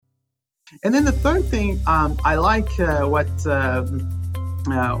And then the third thing, I like what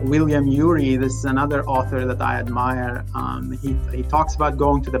William Ury, this is another author that I admire. He talks about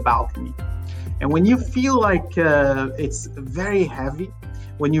going to the balcony. And when you feel like it's very heavy,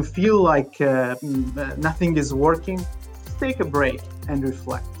 when you feel like nothing is working, just take a break and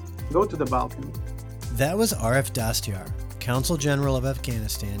reflect. Go to the balcony. That was Arif Dastiar, Consul General of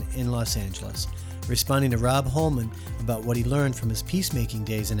Afghanistan in Los Angeles, responding to Rob Holman about what he learned from his peacemaking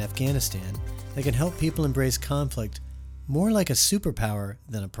days in Afghanistan that can help people embrace conflict more like a superpower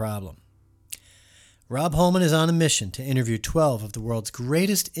than a problem. Rob Holman is on a mission to interview 12 of the world's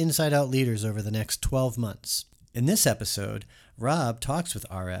greatest inside-out leaders over the next 12 months. In this episode, Rob talks with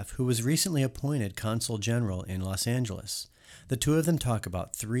Arif, who was recently appointed Consul General in Los Angeles. The two of them talk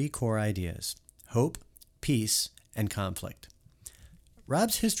about three core ideas: hope, peace, and conflict.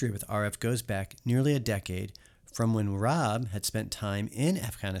 Rob's history with Arif goes back nearly a decade, from when Rob had spent time in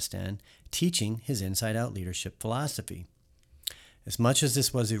Afghanistan teaching his inside-out leadership philosophy. As much as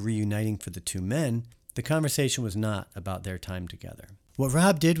this was a reuniting for the two men, the conversation was not about their time together. What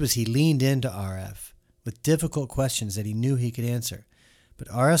Rob did was he leaned into Arif with difficult questions that he knew he could answer. But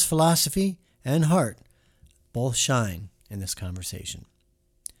Arif's philosophy and heart both shine in this conversation.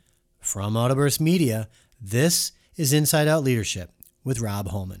 From Audioburst Media, this is Inside Out Leadership with Rob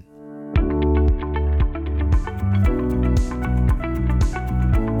Holman.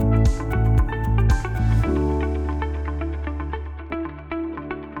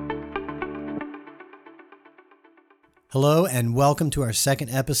 Hello and welcome to our second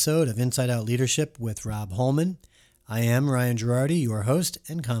episode of Inside Out Leadership with Rob Holman. I am Ryan Girardi, your host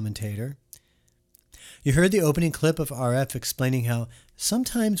and commentator. You heard the opening clip of Arif explaining how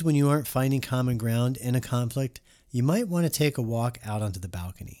sometimes when you aren't finding common ground in a conflict, you might want to take a walk out onto the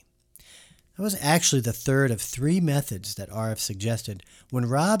balcony. That was actually the third of three methods that Arif suggested when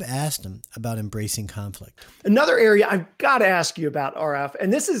Rob asked him about embracing conflict. Another area I've got to ask you about, Arif,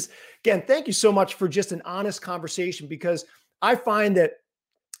 and this is, again, thank you so much for just an honest conversation, because I find that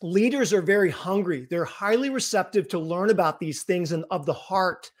leaders are very hungry. They're highly receptive to learn about these things and of the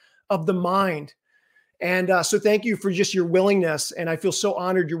heart, of the mind. And so thank you for just your willingness. And I feel so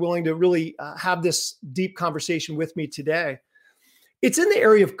honored you're willing to really have this deep conversation with me today. It's in the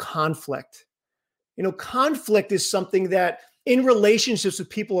area of conflict. You know, conflict is something that in relationships with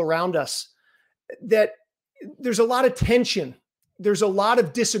people around us, that there's a lot of tension. There's a lot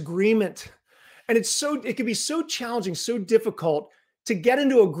of disagreement. And it can be so challenging, so difficult to get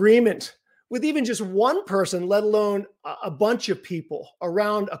into agreement with even just one person, let alone a bunch of people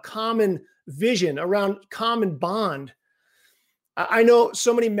around a common vision, around common bond. I know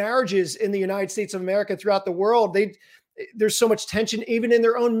so many marriages in the United States of America, throughout the world, there's so much tension even in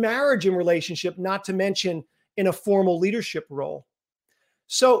their own marriage and relationship, not to mention in a formal leadership role.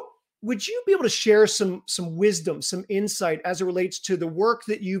 So would you be able to share some wisdom, some insight as it relates to the work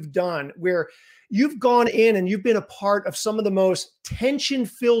that you've done, where you've gone in and you've been a part of some of the most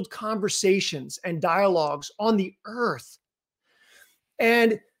tension-filled conversations and dialogues on the earth,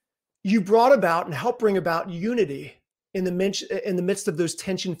 and you brought about and helped bring about unity in the midst of those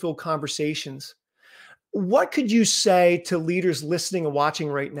tension-filled conversations? What could you say to leaders listening and watching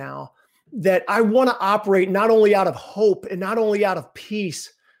right now that I want to operate not only out of hope and not only out of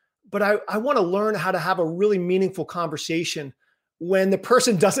peace, but I want to learn how to have a really meaningful conversation when the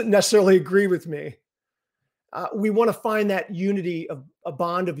person doesn't necessarily agree with me? We want to find that unity, a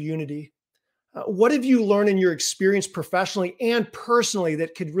bond of unity. What have you learned in your experience professionally and personally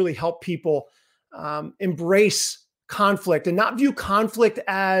that could really help people embrace conflict and not view conflict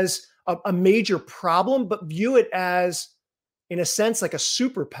as a major problem, but view it as, in a sense, like a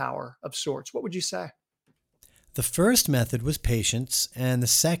superpower of sorts? What would you say? The first method was patience, and the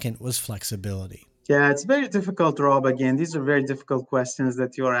second was flexibility. Yeah, it's very difficult, Rob. Again, these are very difficult questions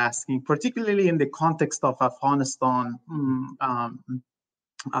that you're asking, particularly in the context of Afghanistan.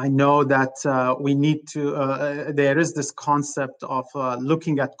 I know that we need to, there is this concept of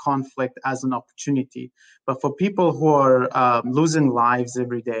looking at conflict as an opportunity. But for people who are losing lives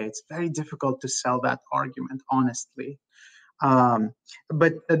every day, it's very difficult to sell that argument, honestly.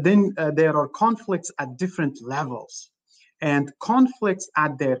 But then there are conflicts at different levels. And conflicts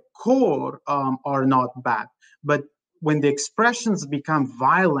at their core are not bad. But when the expressions become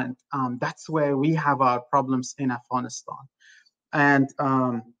violent, that's where we have our problems in Afghanistan. And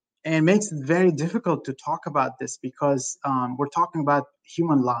it makes it very difficult to talk about this because we're talking about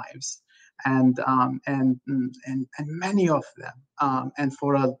human lives, and many of them, and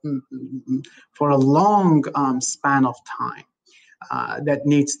for a long span of time that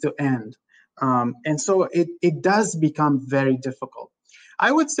needs to end. And so it does become very difficult.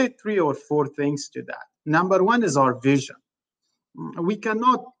 I would say 3 or 4 things to that. Number one is our vision. We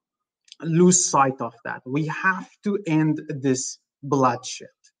cannot lose sight of that. We have to end this bloodshed.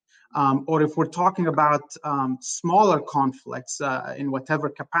 Or if we're talking about smaller conflicts in whatever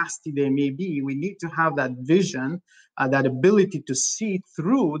capacity they may be, we need to have that vision, that ability to see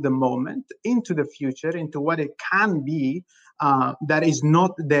through the moment into the future, into what it can be that is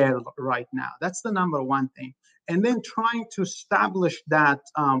not there right now. That's the number one thing. And then trying to establish that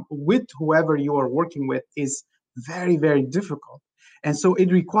with whoever you are working with is very, very difficult. And so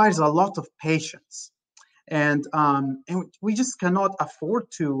it requires a lot of patience. And we just cannot afford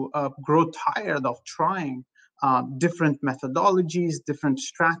to grow tired of trying different methodologies, different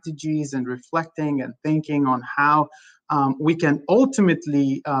strategies, and reflecting and thinking on how we can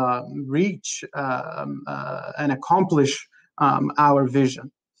ultimately reach and accomplish our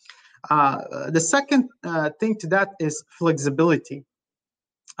vision. The second thing to that is flexibility.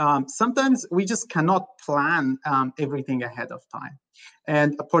 Sometimes we just cannot plan everything ahead of time.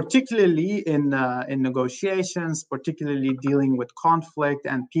 And particularly in negotiations, particularly dealing with conflict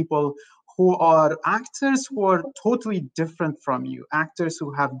and people who are actors who are totally different from you, actors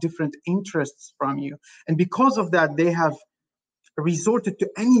who have different interests from you. And because of that, they have resorted to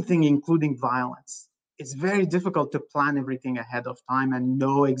anything, including violence. It's very difficult to plan everything ahead of time and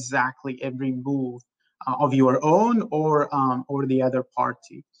know exactly every move of your own or the other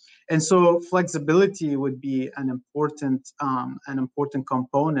party. And so flexibility would be an important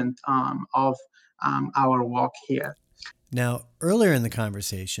component of our walk here. Now, earlier in the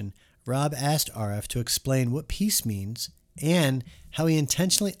conversation, Rob asked Aref to explain what peace means and how he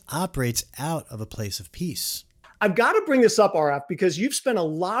intentionally operates out of a place of peace. I've got to bring this up, Aref, because you've spent a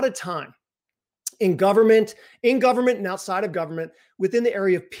lot of time in government and outside of government within the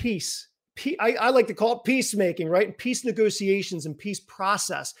area of peace. I like to call it peacemaking, right? Peace negotiations and peace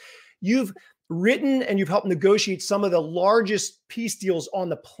process. You've written and you've helped negotiate some of the largest peace deals on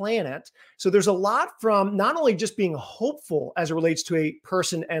the planet. So there's a lot from not only just being hopeful as it relates to a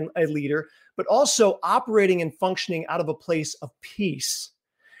person and a leader, but also operating and functioning out of a place of peace.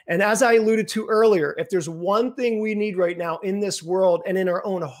 And as I alluded to earlier, if there's one thing we need right now in this world and in our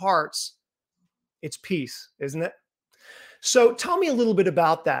own hearts, it's peace, isn't it? So tell me a little bit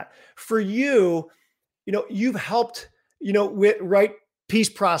about that. For you, you've helped, write peace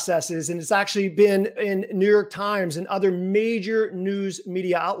processes, and it's actually been in New York Times and other major news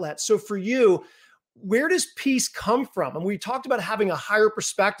media outlets. So for you, where does peace come from? And we talked about having a higher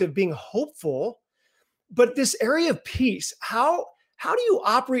perspective, being hopeful, but this area of peace, how do you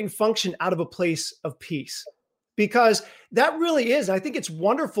operate and function out of a place of peace? Because that really is, I think it's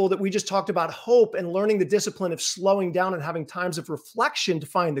wonderful that we just talked about hope and learning the discipline of slowing down and having times of reflection to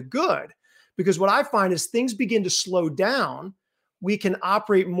find the good. Because what I find is things begin to slow down, we can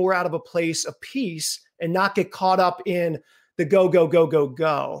operate more out of a place of peace and not get caught up in the go, go, go, go,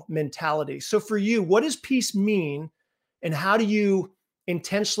 go mentality. So for you, what does peace mean? And how do you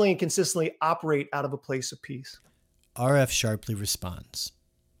intentionally and consistently operate out of a place of peace? Aref sharply responds.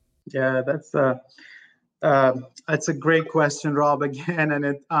 Yeah, that's a great question, Rob, again,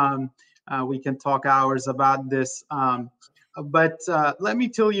 and we can talk hours about this. But let me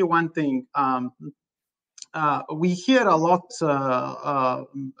tell you one thing. We hear a lot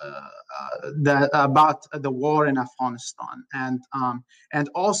that about the war in Afghanistan, and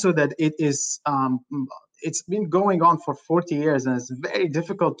also that it is it's been going on for 40 years, and it's very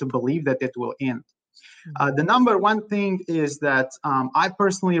difficult to believe that it will end. The number one thing is that I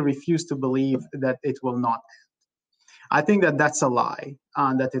personally refuse to believe that it will not end. I think that that's a lie,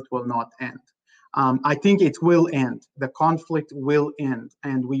 that it will not end. I think it will end. The conflict will end,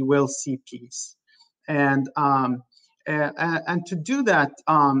 and we will see peace. And to do that,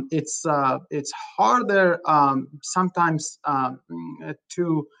 it's harder sometimes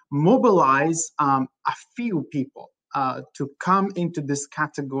to mobilize a few people to come into this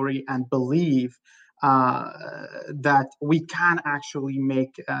category and believe that we can actually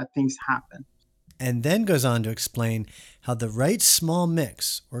make things happen. And then goes on to explain how the right small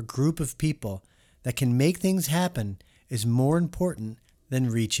mix or group of people that can make things happen is more important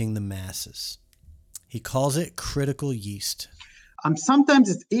than reaching the masses. He calls it critical yeast. Sometimes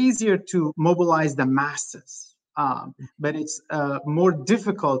it's easier to mobilize the masses, but it's more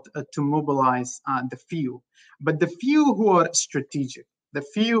difficult to mobilize the few. But the few who are strategic, the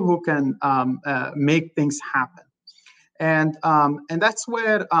few who can make things happen, and that's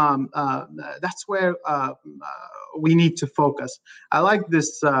where we need to focus. I like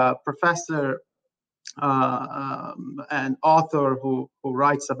this professor and author who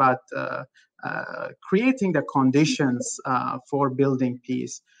writes about creating the conditions for building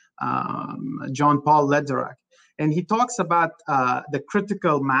peace, John Paul Lederach. And he talks about the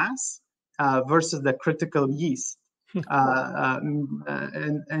critical mass versus the critical yeast.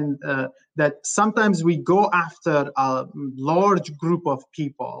 That sometimes we go after a large group of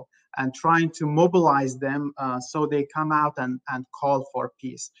people and trying to mobilize them so they come out and call for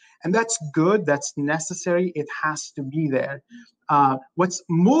peace. And that's good, that's necessary, it has to be there. What's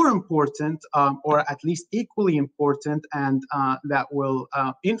more important, or at least equally important, and that will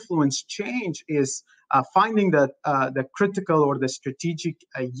influence change is finding the critical or the strategic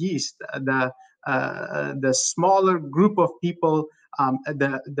yeast, the smaller group of people,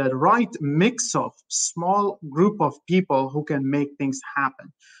 the right mix of small group of people who can make things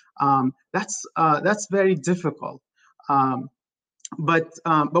happen. That's very difficult. But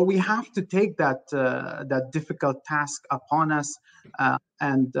we have to take that difficult task upon us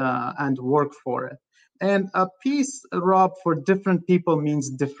and work for it. And peace, Rob, for different people means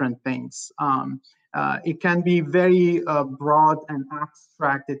different things. It can be very broad and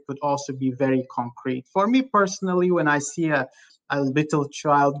abstract. It could also be very concrete. For me personally, when I see a little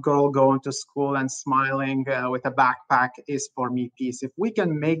child girl going to school and smiling with a backpack, is for me peace. If we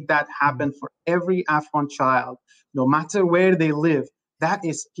can make that happen for every Afghan child, no matter where they live, that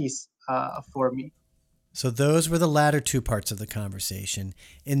is peace for me. So those were the latter two parts of the conversation.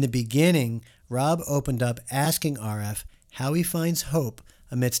 In the beginning, Rob opened up asking Aref how he finds hope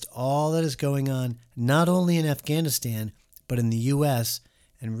amidst all that is going on, not only in Afghanistan, but in the U.S.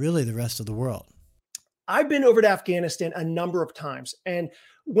 and really the rest of the world. I've been over to Afghanistan a number of times. And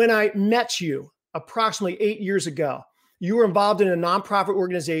when I met you approximately 8 years ago, you were involved in a nonprofit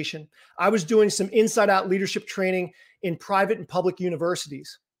organization. I was doing some inside-out leadership training in private and public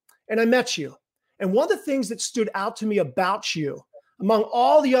universities. And I met you. And one of the things that stood out to me about you, among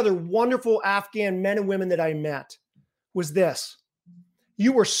all the other wonderful Afghan men and women that I met, was this.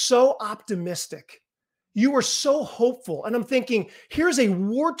 You were so optimistic. You were so hopeful. And I'm thinking, here's a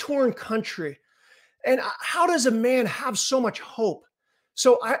war-torn country. And how does a man have so much hope?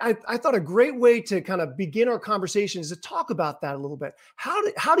 So I thought a great way to kind of begin our conversation is to talk about that a little bit.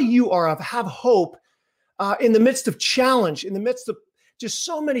 How do you, Aref, have hope in the midst of challenge, in the midst of just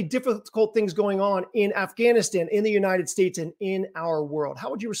so many difficult things going on in Afghanistan, in the United States, and in our world? How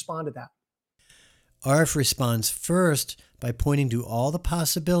would you respond to that? Aref responds first by pointing to all the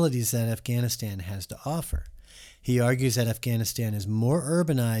possibilities that Afghanistan has to offer. He argues that Afghanistan is more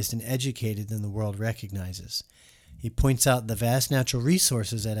urbanized and educated than the world recognizes. He points out the vast natural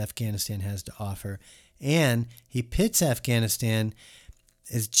resources that Afghanistan has to offer, and he pits Afghanistan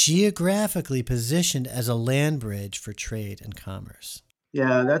as geographically positioned as a land bridge for trade and commerce.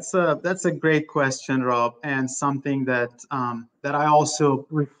 Yeah, that's a great question, Rob, and something that that I also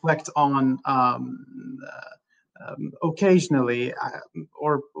reflect on occasionally,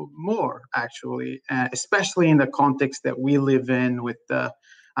 or more actually, especially in the context that we live in with the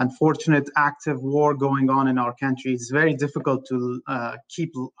unfortunate active war going on in our country. It's very difficult to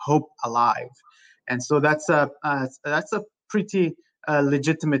keep hope alive, and so that's a pretty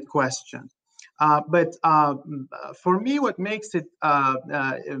legitimate question. But for me, what makes it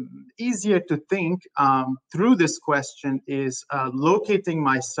easier to think through this question is locating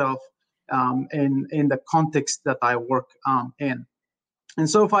myself in the context that I work in. And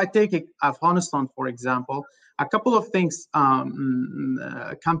so if I take Afghanistan, for example, a couple of things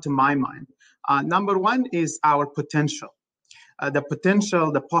come to my mind. Number one is our potential.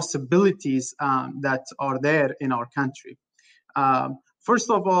 The possibilities that are there in our country.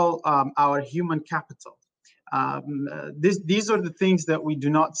 First of all, our human capital. These are the things that we do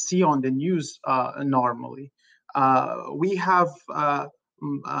not see on the news normally. We have a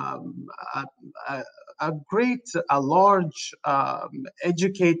large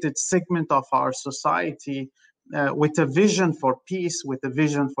educated segment of our society with a vision for peace, with a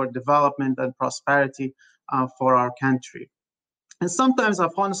vision for development and prosperity for our country. And sometimes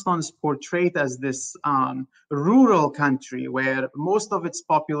Afghanistan is portrayed as this rural country where most of its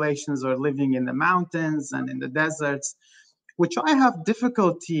populations are living in the mountains and in the deserts, which I have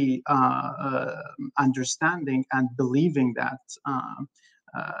difficulty understanding and believing that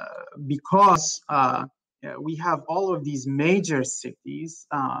because we have all of these major cities.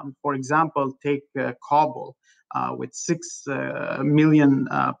 For example, take Kabul. With 6 million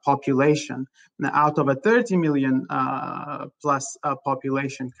population out of a 30 million plus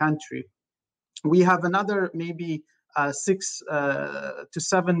population country. We have another maybe 6 to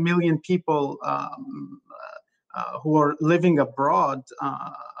 7 million people who are living abroad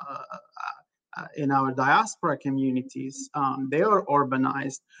in our diaspora communities, they are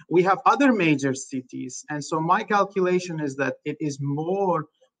urbanized. We have other major cities. And so my calculation is that it is more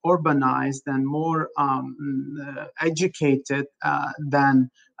urbanized and more educated than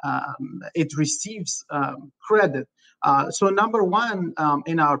it receives credit. So number one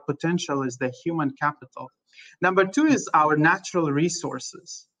in our potential is the human capital. Number two is our natural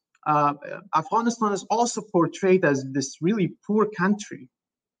resources. Afghanistan is also portrayed as this really poor country,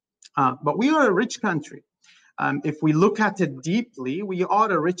 but we are a rich country. If we look at it deeply, we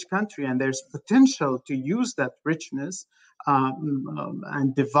are a rich country, and there's potential to use that richness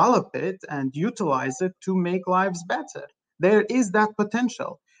and develop it and utilize it to make lives better. There is that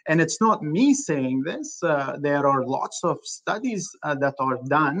potential. And it's not me saying this. There are lots of studies that are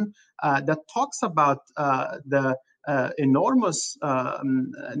done that talks about the enormous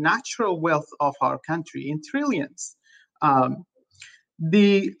natural wealth of our country in trillions.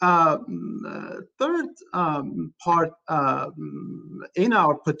 The third part in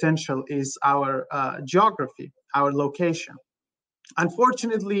our potential is our geography, our location.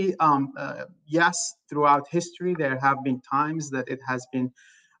 Unfortunately, yes, throughout history, there have been times that it has been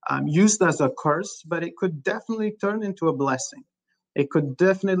used as a curse, but it could definitely turn into a blessing. It could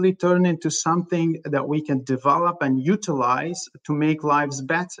definitely turn into something that we can develop and utilize to make lives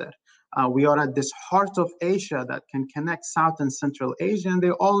better. We are at this heart of Asia that can connect South and Central Asia, and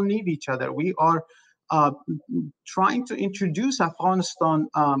they all need each other. We are trying to introduce Afghanistan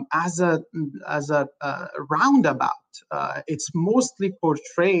as a roundabout. It's mostly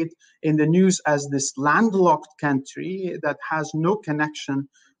portrayed in the news as this landlocked country that has no connection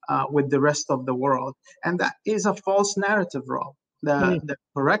with the rest of the world. And that is a false narrative, Rob. The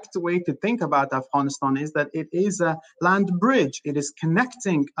correct way to think about Afghanistan is that it is a land bridge. It is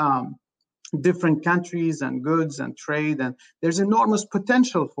connecting different countries and goods and trade, and there's enormous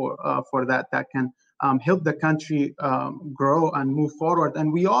potential for that can help the country grow and move forward.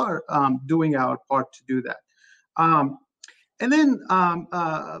 And we are doing our part to do that. And then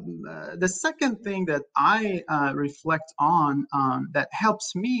the second thing that I reflect on that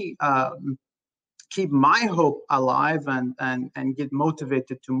helps me keep my hope alive and get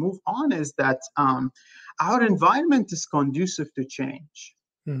motivated to move on is that our environment is conducive to change.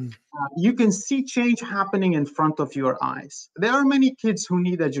 You can see change happening in front of your eyes. There are many kids who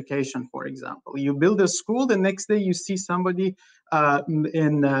need education, for example. You build a school, the next day you see somebody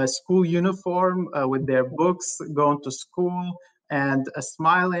in a school uniform with their books going to school and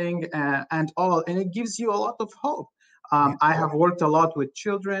smiling and all, and it gives you a lot of hope. I have worked a lot with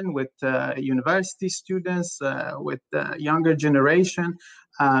children, with university students, with the younger generation,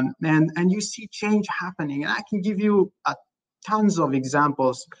 and you see change happening. And I can give you tons of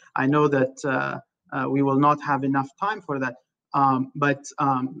examples. I know that we will not have enough time for that, but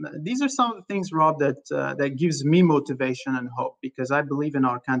these are some of the things, Rob, that gives me motivation and hope, because I believe in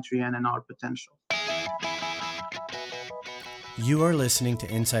our country and in our potential. You are listening to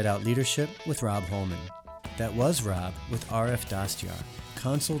Inside Out Leadership with Rob Holman. That was Rob with RF Dastiar,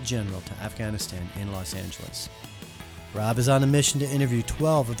 Consul General to Afghanistan in Los Angeles. Rob is on a mission to interview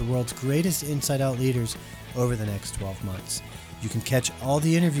 12 of the world's greatest Inside Out leaders over the next 12 months. You can catch all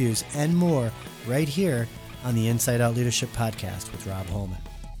the interviews and more right here on the Inside Out Leadership Podcast with Rob Holman.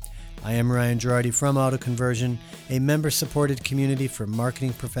 I am Ryan Girardi from AutoConversion, a member-supported community for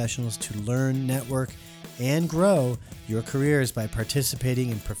marketing professionals to learn, network, and grow your careers by participating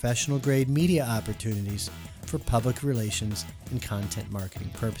in professional-grade media opportunities for public relations and content marketing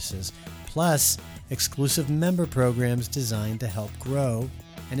purposes, plus exclusive member programs designed to help grow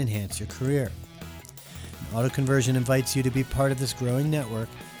and enhance your career. AutoConversion invites you to be part of this growing network,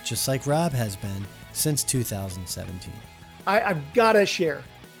 just like Rob has been since 2017. I've got to share.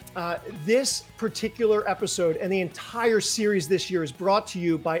 This particular episode and the entire series this year is brought to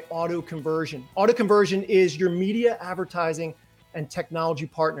you by AutoConversion. AutoConversion is your media, advertising, and technology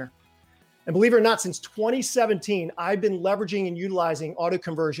partner. And believe it or not, since 2017, I've been leveraging and utilizing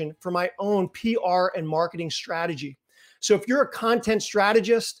AutoConversion for my own PR and marketing strategy. So if you're a content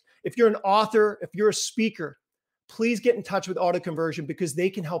strategist, if you're an author, if you're a speaker, please get in touch with AutoConversion, because they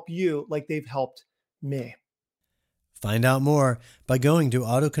can help you like they've helped me. Find out more by going to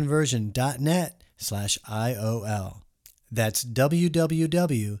autoconversion.net/IOL. That's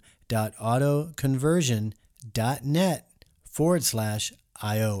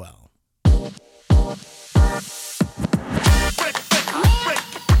www.autoconversion.net/IOL.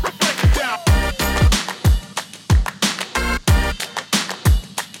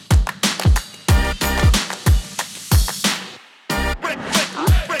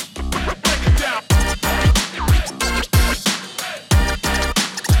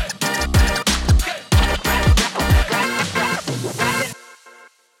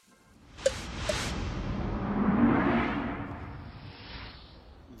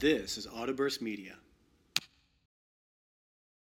 This is Autoburst Media.